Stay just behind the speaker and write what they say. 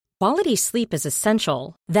Quality sleep is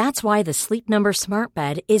essential. That's why the Sleep Number Smart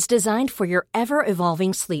Bed is designed for your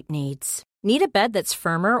ever-evolving sleep needs. Need a bed that's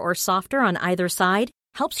firmer or softer on either side?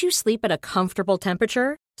 Helps you sleep at a comfortable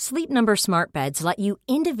temperature? Sleep Number Smart Beds let you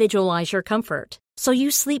individualize your comfort, so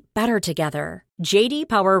you sleep better together. J.D.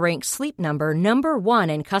 Power ranks Sleep Number number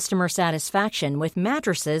 1 in customer satisfaction with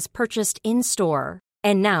mattresses purchased in-store.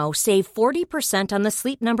 And now, save 40% on the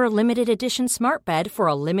Sleep Number Limited Edition Smart Bed for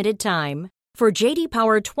a limited time. For J.D.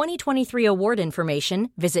 Power 2023 award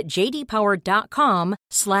information, visit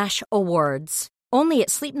jdpower.com/awards. Only at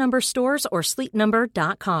Sleep Number stores or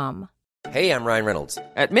sleepnumber.com. Hey, I'm Ryan Reynolds.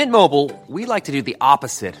 At Mint Mobile, we like to do the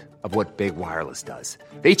opposite of what Big Wireless does.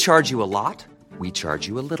 They charge you a lot, we charge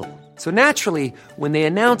you a little. So naturally, when they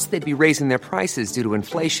announced they'd be raising their prices due to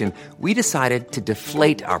inflation, we decided to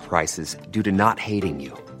deflate our prices due to not hating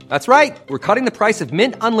you. That's right. We're cutting the price of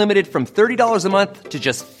Mint Unlimited from $30 a month to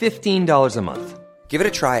just $15 a month. Give it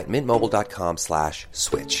a try at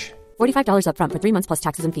mintmobile.com/switch. $45 up front for 3 months plus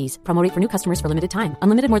taxes and fees. Promo rate for new customers for limited time.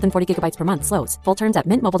 Unlimited more than 40 gigabytes per month. Slows full terms at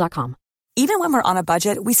mintmobile.com. Even when we're on a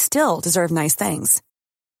budget, we still deserve nice things.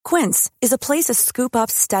 Quince is a place to scoop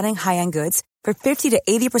up stunning high-end goods for 50 to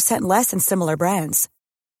 80% less than similar brands.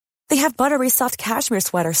 They have buttery soft cashmere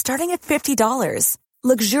sweaters starting at $50,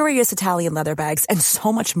 luxurious Italian leather bags, and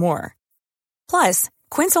so much more. Plus,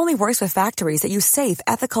 Quince only works with factories that use safe,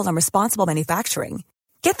 ethical, and responsible manufacturing.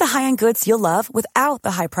 Get the high-end goods you'll love without the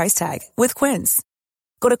high price tag with Quince.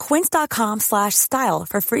 Go to quince.com/style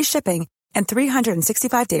for free shipping and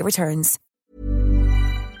 365-day returns.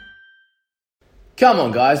 Come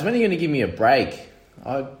on, guys. When are you going to give me a break?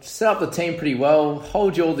 I set up the team pretty well,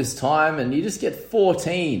 hold you all this time, and you just get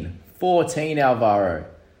 14. 14, Alvaro.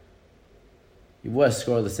 Your worst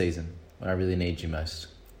score of the season, when I really need you most.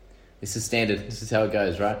 This is standard. This is how it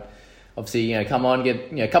goes, right? Obviously, come on,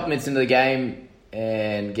 get a couple minutes into the game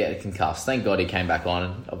and get concussed. Thank God he came back on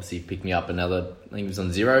and obviously picked me up another. I think he was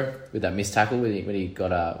on 0 with that missed tackle when he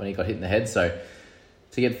got hit in the head. So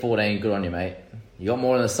to get 14, good on you, mate. You got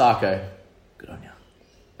more than the Sarko. Good on you.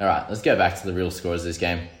 All right, let's go back to the real scores of this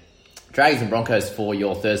game. Dragons and Broncos for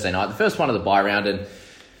your Thursday night. The first one of the bye round, and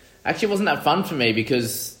actually it wasn't that fun for me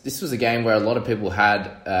because this was a game where a lot of people had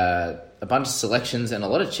a bunch of selections and a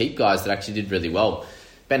lot of cheap guys that actually did really well.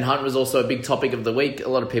 Ben Hunt was also a big topic of the week. A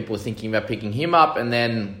lot of people were thinking about picking him up, and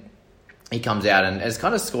then he comes out and is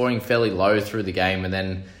kind of scoring fairly low through the game and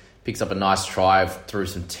then picks up a nice try through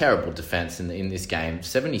some terrible defense in this game.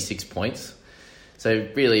 76 points. So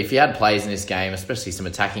really, if you had plays in this game, especially some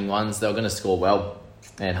attacking ones, they were going to score well.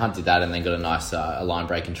 And Hunt did that and then got a nice line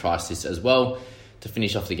break and try assist as well to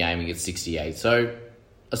finish off the game and get 68. So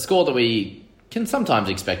a score that we can sometimes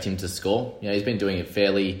expect him to score. He's been doing it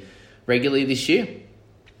fairly regularly this year.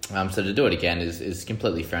 So to do it again is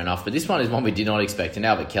completely fair enough. But this one is one we did not expect. And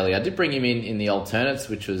Albert Kelly, I did bring him in the alternates,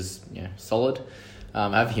 which was solid.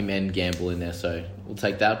 I have him and Gamble in there, so we'll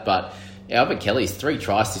take that. But Albert Kelly's 3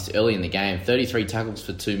 tries this early in the game, 33 tackles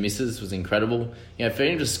for 2 misses was incredible. For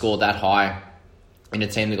him to score that high in a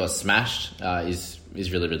team that got smashed is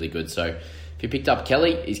really, really good. So if you picked up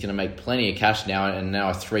Kelly, he's going to make plenty of cash now, and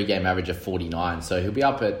now a 3-game average of 49. So he'll be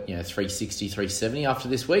up at 360, 370 after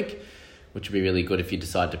this week, which would be really good if you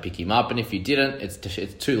decide to pick him up. And if you didn't, it's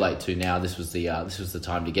too late to now. This was the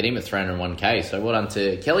time to get him at 301k. So well done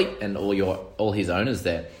to Kelly and all his owners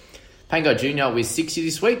there. Pango Jr. with 60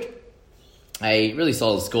 this week. A really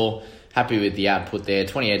solid score. Happy with the output there.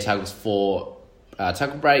 28 tackles, 4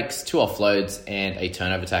 tackle breaks, 2 offloads, and a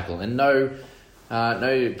turnover tackle. And no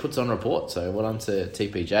puts on report. So well done to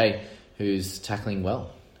TPJ, who's tackling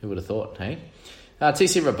well. Who would have thought, hey?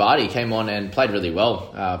 TC Rabadi came on and played really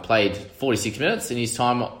well. Played 46 minutes in his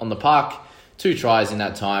time on the park. 2 tries in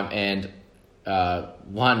that time and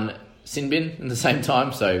 1 sin bin in the same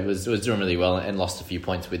time. So was doing really well and lost a few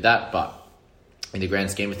points with that. But in the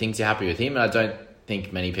grand scheme of things, you're happy with him. And I don't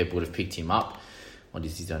think many people would have picked him up. What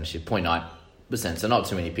is his ownership? 0.9%. So not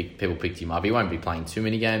too many people picked him up. He won't be playing too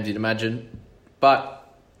many games, you'd imagine.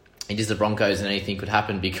 But it is the Broncos and anything could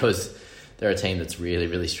happen because they're a team that's really,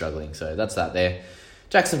 really struggling. So that's that there.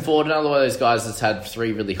 Jackson Ford, another one of those guys that's had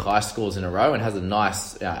 3 really high scores in a row and has a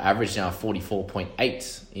nice average now of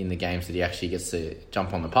 44.8 in the games that he actually gets to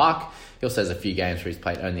jump on the park. He also has a few games where he's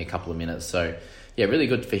played only a couple of minutes. So yeah, really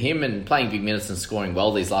good for him and playing big minutes and scoring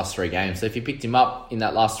well these last 3 games. So if you picked him up in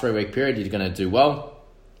that last 3-week period, you're going to do well.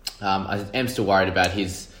 I am still worried about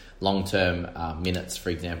his long-term minutes, for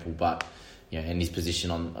example, but and his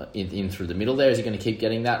position in through the middle there. Is he going to keep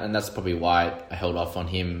getting that? And that's probably why I held off on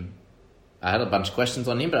him. I had a bunch of questions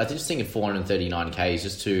on him, but I just think at 439k is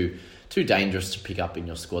just too dangerous to pick up in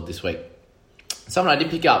your squad this week. Someone I did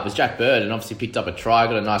pick up was Jack Bird, and obviously picked up a try,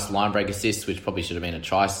 got a nice line break assist, which probably should have been a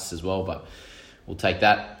try assist as well, but we'll take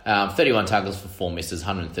that. 31 tackles for 4 misses,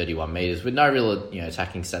 131 metres, with no real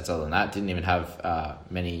attacking stats other than that. Didn't even have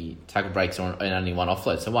many tackle breaks and only one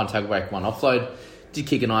offload. So 1 tackle break, 1 offload. Did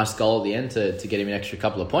kick a nice goal at the end to get him an extra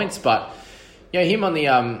couple of points, but him on the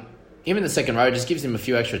him in the second row just gives him a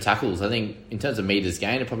few extra tackles. I think in terms of metres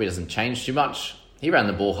gained, it probably doesn't change too much. He ran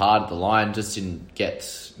the ball hard at the line, just didn't get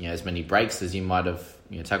as many breaks as you might have,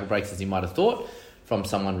 tackle breaks as you might have thought from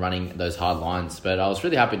someone running those hard lines. But I was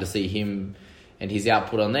really happy to see him and his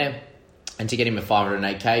output on there, and to get him a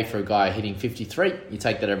 508k for a guy hitting 53. You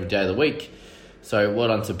take that every day of the week. So well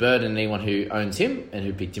done to Bird and anyone who owns him and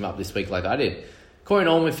who picked him up this week like I did. Corey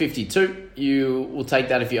Norman with 52. You will take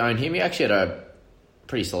that if you own him. He actually had a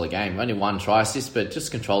pretty solid game. Only 1 try assist, but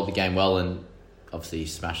just controlled the game well, and obviously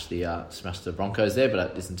smashed the Broncos there, but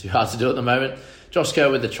that isn't too hard to do at the moment. Josh Kerr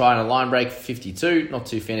with the try and a line break for 52. Not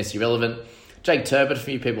too fantasy relevant. Jake Turbot, a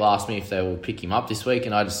few people asked me if they will pick him up this week,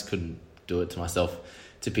 and I just couldn't do it to myself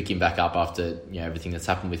to pick him back up after everything that's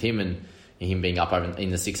happened with him, and him being up over in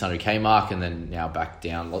the 600k mark, and then now back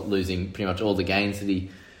down, losing pretty much all the gains that he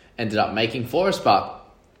ended up making for us. But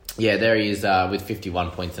yeah, there he is with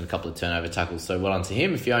 51 points and a couple of turnover tackles. So well done to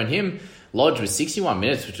him if you own him. Lodge was 61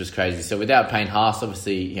 minutes, which was crazy. So without Payne Haas,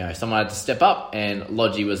 obviously, someone had to step up, and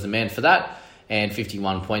Lodgy was the man for that, and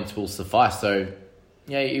 51 points will suffice. So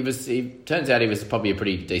yeah, turns out he was probably a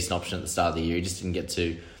pretty decent option at the start of the year. He just didn't get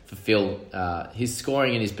to fulfill his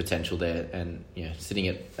scoring and his potential there, and sitting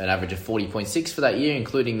at an average of 40.6 for that year,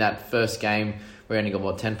 including that first game where he only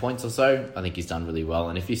got 10 points or so. I think he's done really well,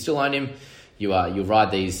 and if you still own him, you'll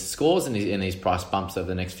ride these scores and these price bumps over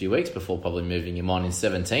the next few weeks before probably moving him on in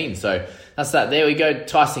 17. So that's that. There we go.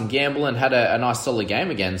 Tyson Gamble, and had a nice solid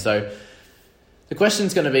game again. So the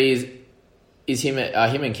question's going to be, is him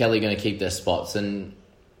and Kelly going to keep their spots? And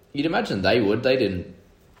you'd imagine they would. They didn't.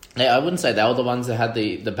 I wouldn't say they were the ones that had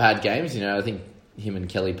the bad games. I think him and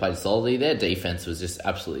Kelly played solidly. Their defense was just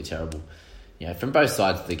absolutely terrible. From both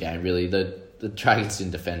sides of the game, really. The Dragons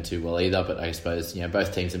didn't defend too well either, but I suppose,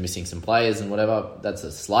 both teams are missing some players and whatever. That's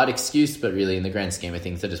a slight excuse, but really in the grand scheme of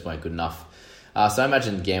things, they just weren't good enough. So I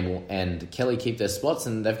imagine Gamble and Kelly keep their spots,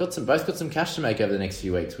 and they've both got some cash to make over the next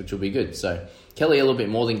few weeks, which will be good. So Kelly a little bit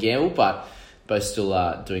more than Gamble, but both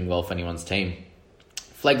still doing well for anyone's team.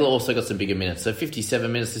 Flegler also got some bigger minutes, so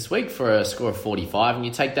 57 minutes this week for a score of 45, and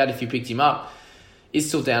you take that if you picked him up. He's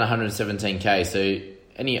still down 117k, so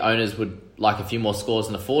any owners would like a few more scores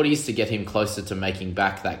in the 40s to get him closer to making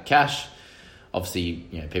back that cash. Obviously,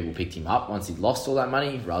 people picked him up once he'd lost all that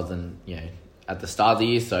money rather than, at the start of the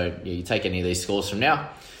year. So, you take any of these scores from now.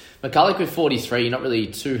 McCulloch with 43, not really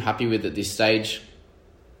too happy with at this stage.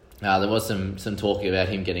 There was some talk about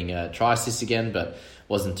him getting a try assist again, but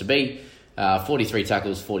wasn't to be. 43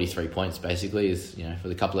 tackles, 43 points basically is,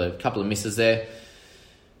 with a couple of misses there.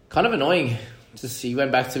 Kind of annoying. Just he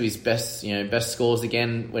went back to his best scores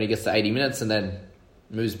again when he gets to 80 minutes, and then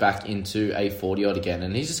moves back into a 40-odd again.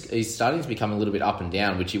 And he's starting to become a little bit up and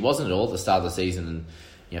down, which he wasn't at all at the start of the season.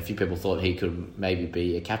 And a few people thought he could maybe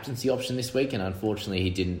be a captaincy option this week, and unfortunately he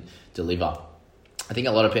didn't deliver. I think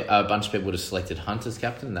a bunch of people would have selected Hunt as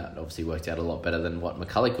captain. That obviously worked out a lot better than what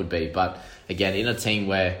McCulloch would be. But again, in a team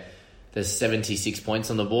where there's 76 points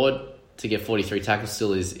on the board, to get 43 tackles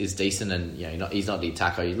still is decent, and he's not the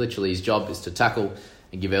attacker. Literally, his job is to tackle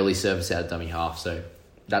and give early service out of dummy half. So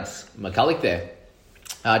that's McCulloch there.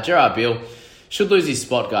 Gerard Beale should lose his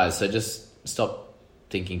spot, guys. So just stop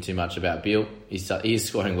thinking too much about Beale. He is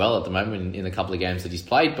scoring well at the moment in the couple of games that he's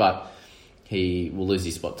played, but he will lose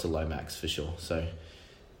his spot to Lomax for sure. So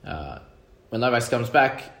when Lomax comes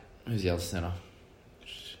back, who's the other centre?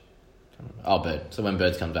 Bird. So when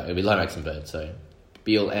Bird comes back, it'll be Lomax and Bird. So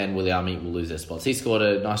Beale and Williami will lose their spots. He scored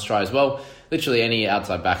a nice try as well. Literally any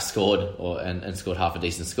outside back scored and scored half a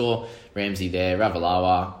decent score. Ramsey there,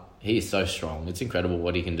 Ravalawa. He is so strong. It's incredible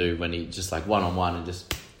what he can do when he just like one-on-one and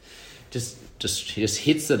just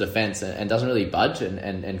hits the defence and doesn't really budge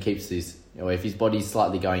and keeps his... if his body's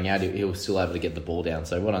slightly going out, he'll still able to get the ball down.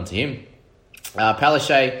 So well done to him.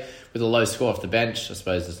 Palaszczuk with a low score off the bench. I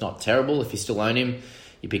suppose it's not terrible if you still own him.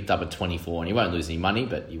 You picked up a 24, and you won't lose any money,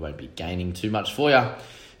 but you won't be gaining too much for you.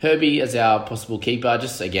 Herbie as our possible keeper.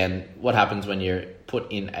 Just, again, what happens when you're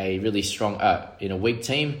put in a really strong, in a weak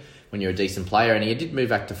team, when you're a decent player. And he did move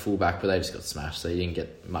back to fullback, but they just got smashed, so he didn't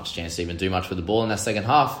get much chance to even do much with the ball in that second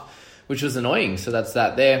half, which was annoying. So that's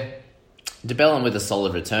that there. DeBellin with a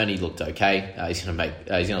solid return. He looked okay. He's going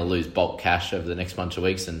to lose bulk cash over the next bunch of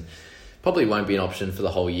weeks, and probably won't be an option for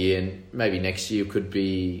the whole year, and maybe next year could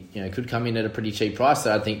come in at a pretty cheap price.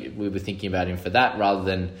 So I think we were thinking about him for that rather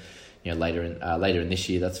than later in this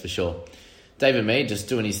year, that's for sure. David Mead just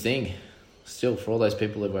doing his thing. Still, for all those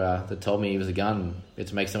people that told me he was a gun, we had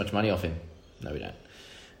to make so much money off him. No, we don't.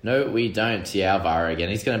 No, we don't. Yeah, Alvaro again.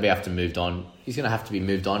 He's going to have to moved on. He's going to have to be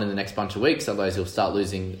moved on in the next bunch of weeks. Otherwise, he'll start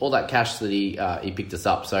losing all that cash that he picked us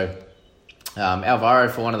up. So, Alvaro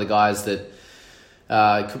for one of the guys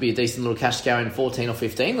that could be a decent little cash cow in 14 or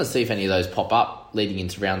 15. Let's see if any of those pop up leading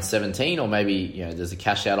into round 17, or maybe there's a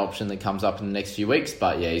cash out option that comes up in the next few weeks.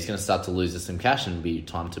 But yeah, he's going to start to lose us some cash, and it'll be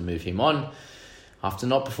time to move him on after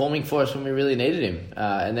not performing for us when we really needed him.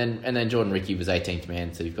 And then Jordan Ricky was 18th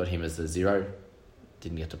man, so you've got him as a 0.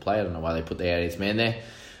 Didn't get to play. I don't know why they put the 18th man there.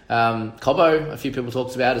 Cobbo, a few people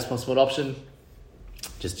talked about as possible option.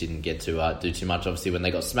 Just didn't get to do too much, obviously, when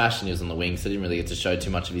they got smashed and he was on the wing, so didn't really get to show too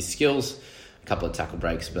much of his skills. A couple of tackle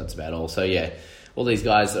breaks, but that's about all. So yeah, all these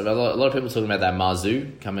guys, a lot of people talking about that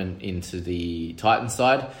Marzu coming into the Titans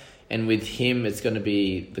side. And with him, it's going to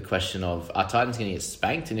be the question of, are Titans going to get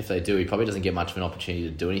spanked? And if they do, he probably doesn't get much of an opportunity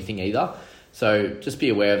to do anything either. So just be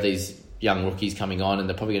aware of these young rookies coming on, and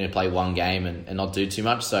they're probably going to play one game and not do too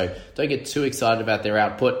much. So don't get too excited about their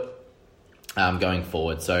output going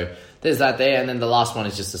forward. So there's that there. And then the last one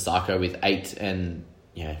is just Asako with 8. And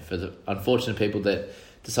for the unfortunate people that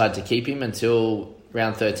decide to keep him until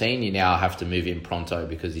round 13, you now have to move him pronto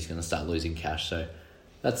because he's going to start losing cash. So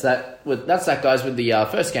that's that, guys, with the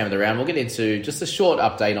first game of the round. We'll get into just a short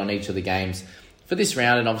update on each of the games for this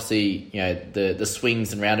round, and obviously, the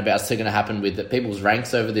swings and roundabouts are going to happen with people's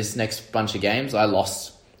ranks over this next bunch of games. I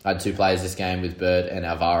had 2 players this game with Bird and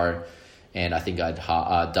Alvaro, and I think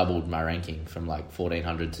I'd doubled my ranking from like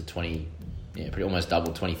 1,400 to 20, pretty almost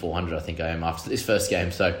doubled 2,400. I think I am after this first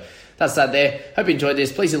game. So that's that there. Hope you enjoyed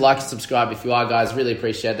this. Please do like and subscribe if you are, guys. Really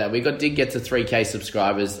appreciate that. We did get to 3K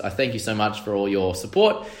subscribers. I thank you so much for all your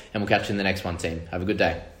support, and we'll catch you in the next one, team. Have a good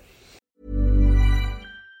day.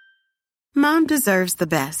 Mom deserves the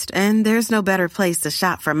best, and there's no better place to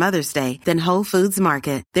shop for Mother's Day than Whole Foods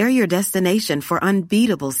Market. They're your destination for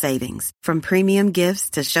unbeatable savings, from premium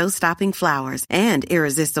gifts to show-stopping flowers and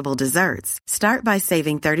irresistible desserts. Start by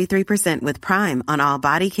saving 33% with Prime on all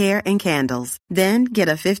body care and candles. Then get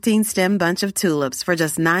a 15-stem bunch of tulips for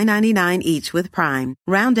just $9.99 each with Prime.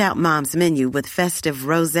 Round out Mom's menu with festive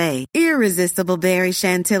rosé, irresistible berry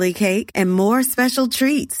chantilly cake, and more special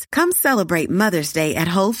treats. Come celebrate Mother's Day at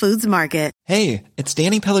Whole Foods Market. Hey, it's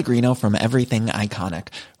Danny Pellegrino from Everything Iconic.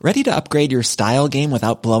 Ready to upgrade your style game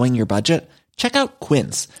without blowing your budget? Check out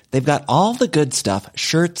Quince. They've got all the good stuff,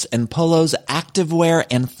 shirts and polos, activewear,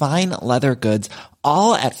 and fine leather goods,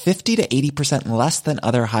 all at 50 to 80% less than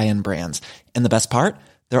other high-end brands. And the best part?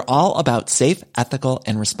 They're all about safe, ethical,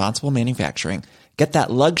 and responsible manufacturing. Get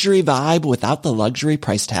that luxury vibe without the luxury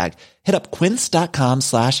price tag. Hit up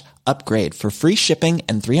quince.com/upgrade for free shipping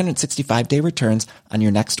and 365-day returns on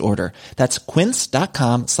your next order. That's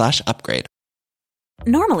quince.com/upgrade.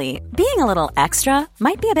 Normally, being a little extra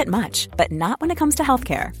might be a bit much, but not when it comes to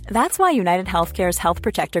healthcare. That's why United Healthcare's Health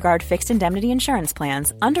Protector Guard fixed indemnity insurance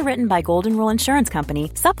plans, underwritten by Golden Rule Insurance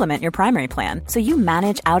Company, supplement your primary plan so you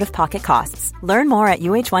manage out-of-pocket costs. Learn more at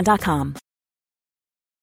UH1.com.